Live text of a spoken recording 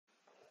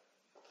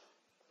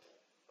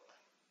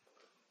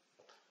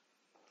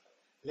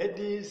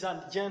Ladies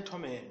and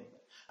gentlemen,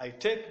 I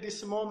take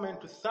this moment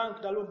to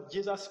thank the Lord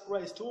Jesus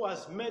Christ who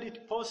has made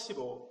it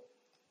possible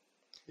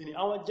in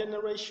our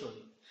generation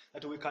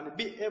that we can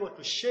be able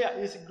to share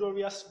His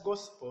glorious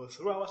gospel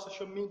through our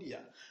social media.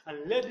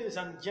 And ladies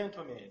and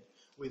gentlemen,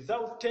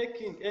 without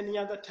taking any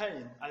other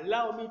time,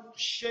 allow me to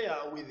share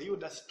with you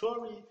the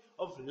story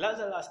of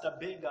Lazarus the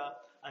beggar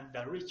and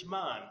the rich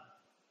man.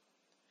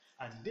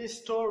 And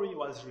this story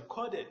was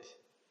recorded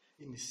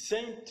in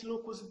St.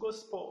 Luke's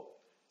Gospel,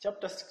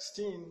 chapter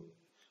 16,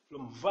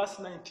 from verse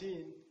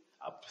 19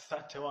 up to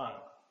 31.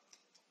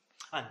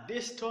 And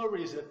this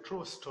story is a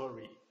true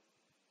story.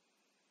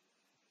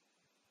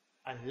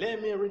 And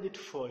let me read it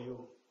for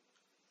you,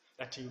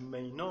 that you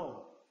may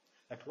know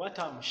that what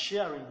I'm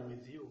sharing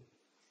with you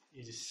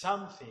is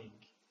something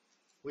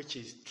which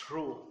is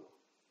true.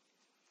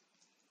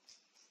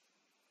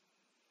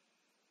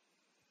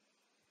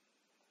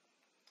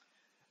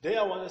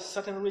 There was a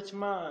certain rich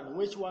man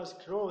which was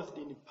clothed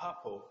in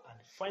purple and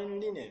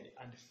fine linen,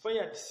 and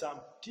fared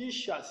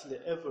sumptuously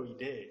every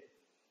day.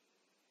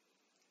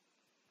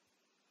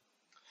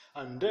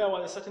 And there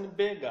was a certain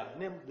beggar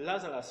named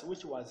Lazarus,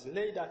 which was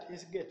laid at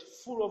his gate,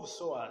 full of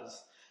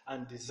sores,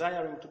 and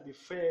desiring to be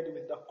fed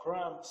with the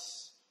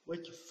crumbs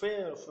which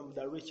fell from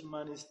the rich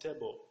man's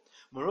table.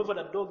 Moreover,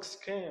 the dogs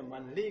came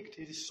and licked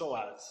his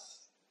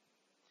sores.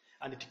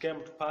 And it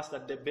came to pass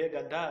that the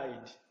beggar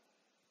died,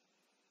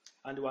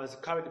 and was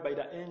carried by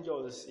the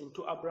angels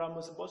into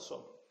Abraham's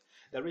bosom.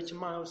 The rich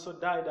man also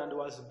died and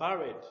was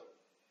buried.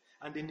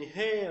 And in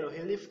hell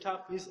he lifted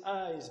up his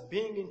eyes,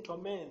 being in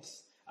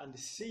torments, and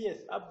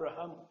seeth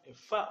Abraham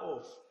afar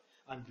off,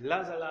 and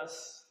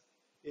Lazarus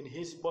in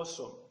his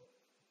bosom.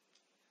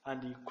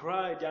 And he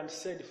cried and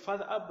said,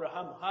 Father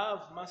Abraham, have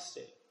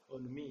mercy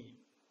on me,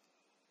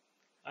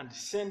 and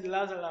send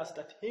Lazarus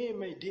that he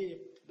may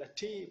dip the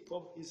tip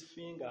of his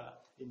finger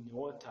in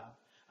water,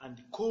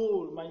 and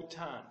cool my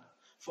tongue,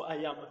 for I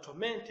am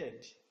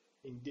tormented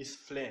in this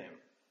flame.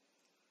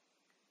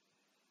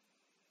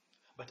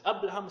 But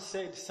Abraham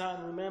said,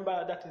 Son,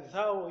 remember that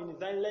thou in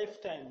thy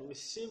lifetime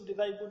received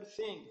thy good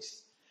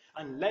things,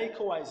 and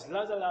likewise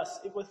Lazarus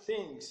evil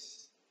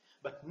things.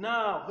 But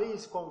now he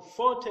is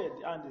comforted,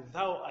 and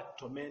thou art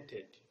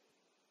tormented.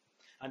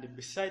 And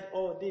beside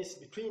all this,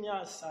 between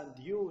us and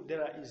you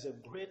there is a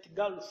great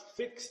gulf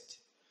fixed,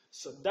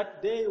 so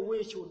that they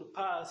which would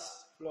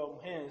pass from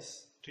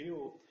hence to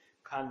you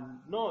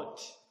cannot,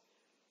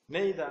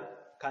 neither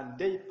can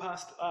they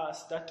pass to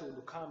us that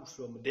would come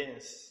from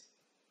thence.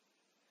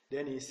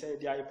 Then he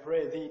said, I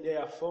pray thee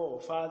therefore,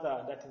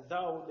 Father, that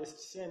thou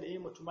wouldest send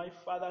him to my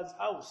father's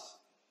house.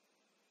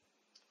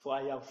 For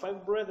I have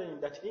 5 brethren,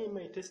 that he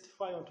may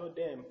testify unto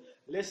them,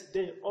 lest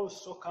they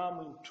also come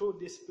into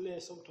this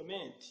place of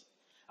torment.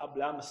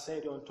 Abraham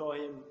said unto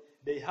him,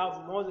 They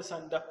have Moses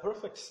and the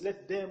prophets,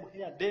 let them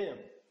hear them.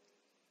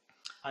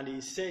 And he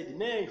said,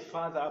 Nay,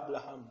 Father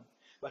Abraham,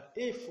 but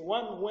if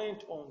one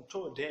went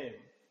unto them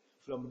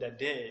from the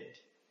dead,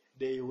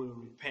 they will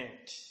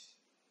repent.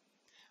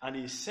 And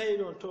he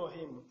said unto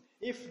him,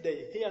 If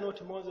they hear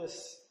not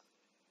Moses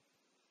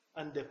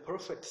and the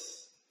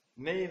prophets,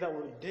 neither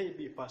will they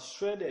be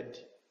persuaded,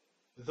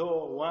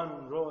 though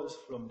one rose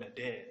from the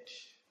dead.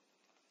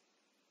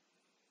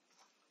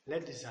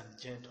 Ladies and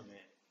gentlemen,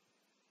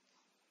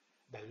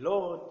 the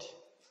Lord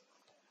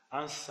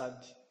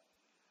answered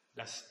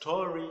the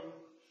story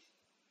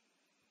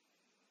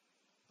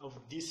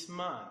of this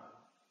man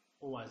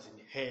who was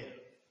in hell.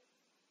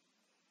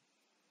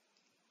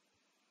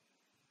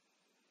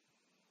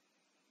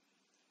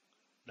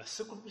 The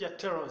scripture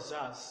tells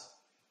us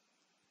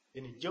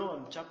in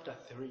John chapter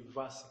 3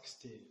 verse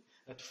 16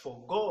 that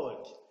for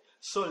God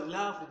so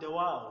loved the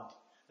world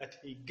that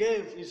he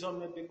gave his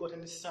only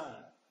begotten Son,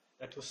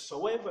 that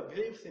whosoever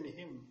believeth in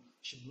him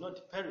should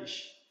not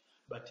perish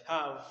but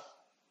have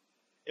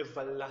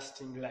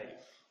everlasting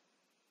life.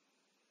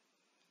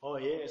 Oh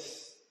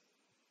yes,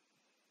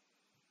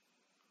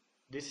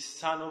 this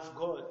Son of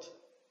God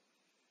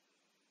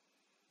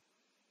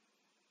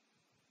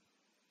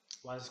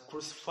was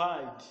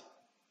crucified,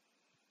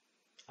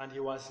 and he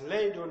was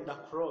laid on the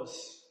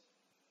cross,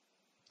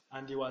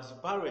 and he was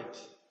buried,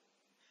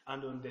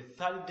 and on the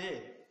 3rd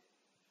day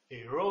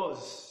he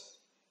rose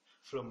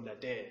from the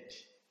dead.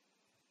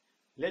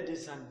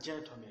 Ladies and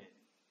gentlemen,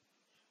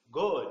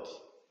 God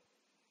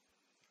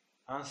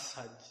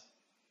answered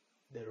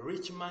the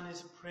rich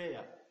man's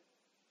prayer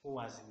who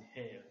was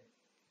in hell,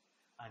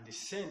 and he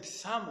sent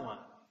someone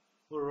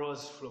who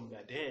rose from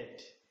the dead,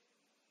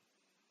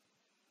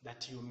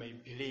 that you may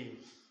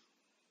believe.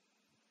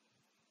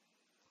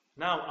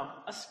 Now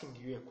I'm asking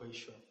you a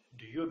question.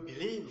 Do you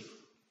believe?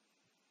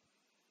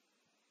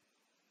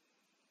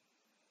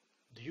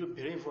 Do you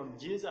believe on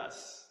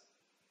Jesus?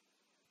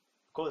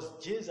 Because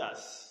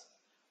Jesus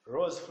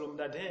rose from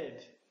the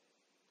dead,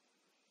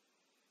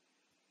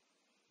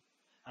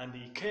 and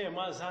he came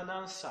as an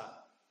answer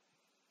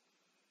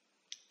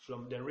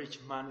from the rich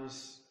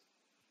man's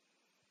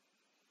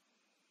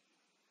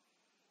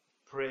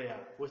prayer,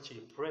 which he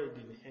prayed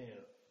in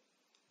hell,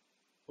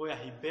 where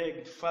he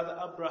begged, Father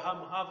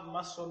Abraham, have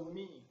mercy on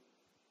me,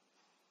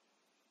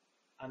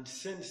 and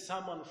send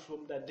someone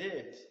from the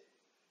dead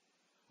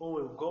who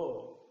will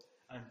go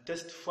and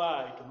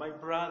testify to my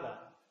brother,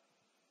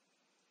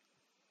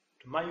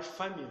 to my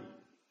family,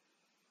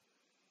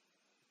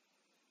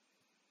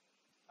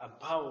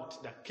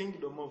 about the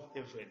kingdom of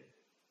heaven.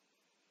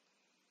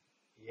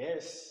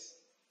 Yes,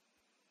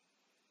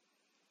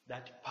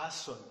 that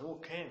person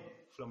who came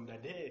from the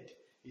dead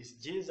is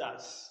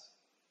Jesus,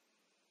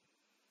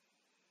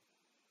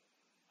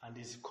 and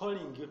is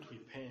calling you to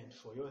repent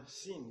for your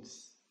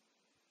sins,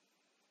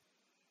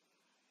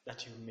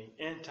 that you may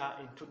enter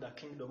into the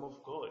kingdom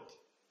of God.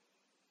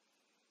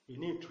 You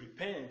need to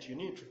repent. You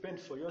need to repent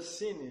for your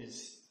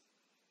sins,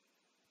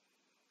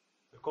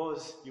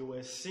 because you were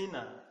a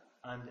sinner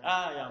and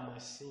I am a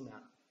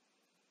sinner.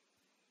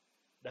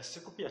 The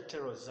scripture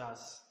tells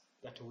us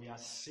that we are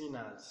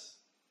sinners,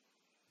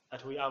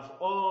 that we have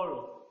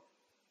all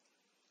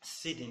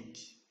sinned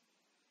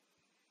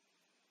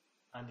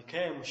and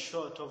came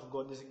short of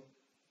God's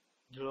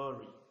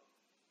glory.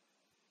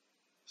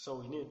 So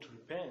we need to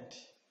repent.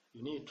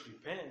 You need to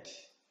repent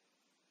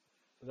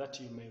so that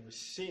you may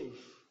receive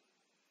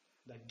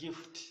the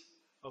gift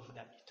of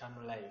the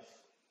eternal life.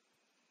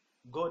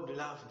 God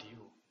loved you.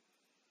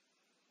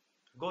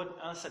 God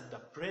answered the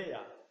prayer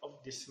of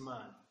this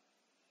man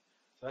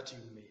so that you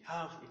may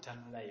have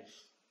eternal life.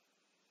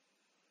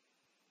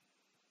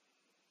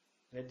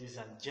 Ladies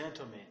and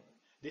gentlemen,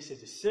 this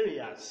is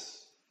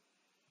serious.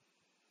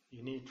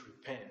 You need to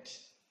repent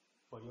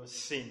for your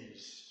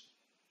sins.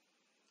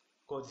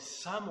 Because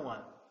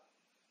someone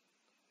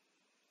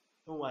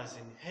who was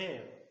in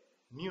hell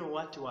knew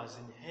what was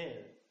in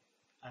hell,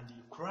 and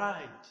he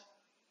cried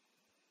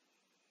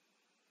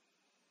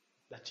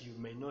that you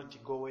may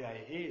not go where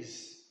he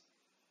is.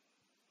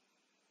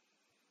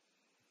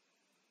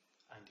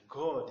 And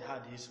God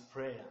had his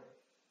prayer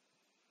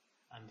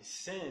and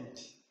sent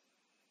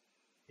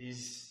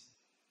his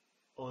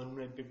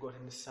only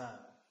begotten Son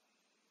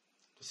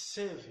to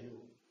save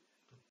you,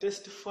 to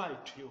testify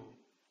to you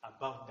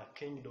about the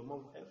kingdom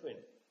of heaven.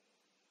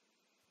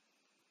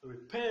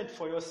 Repent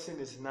for your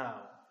sins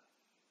now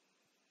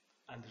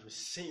and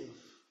receive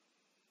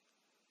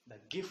the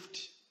gift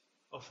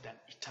of the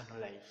eternal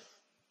life.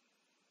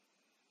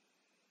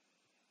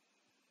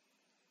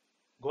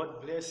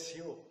 God bless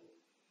you.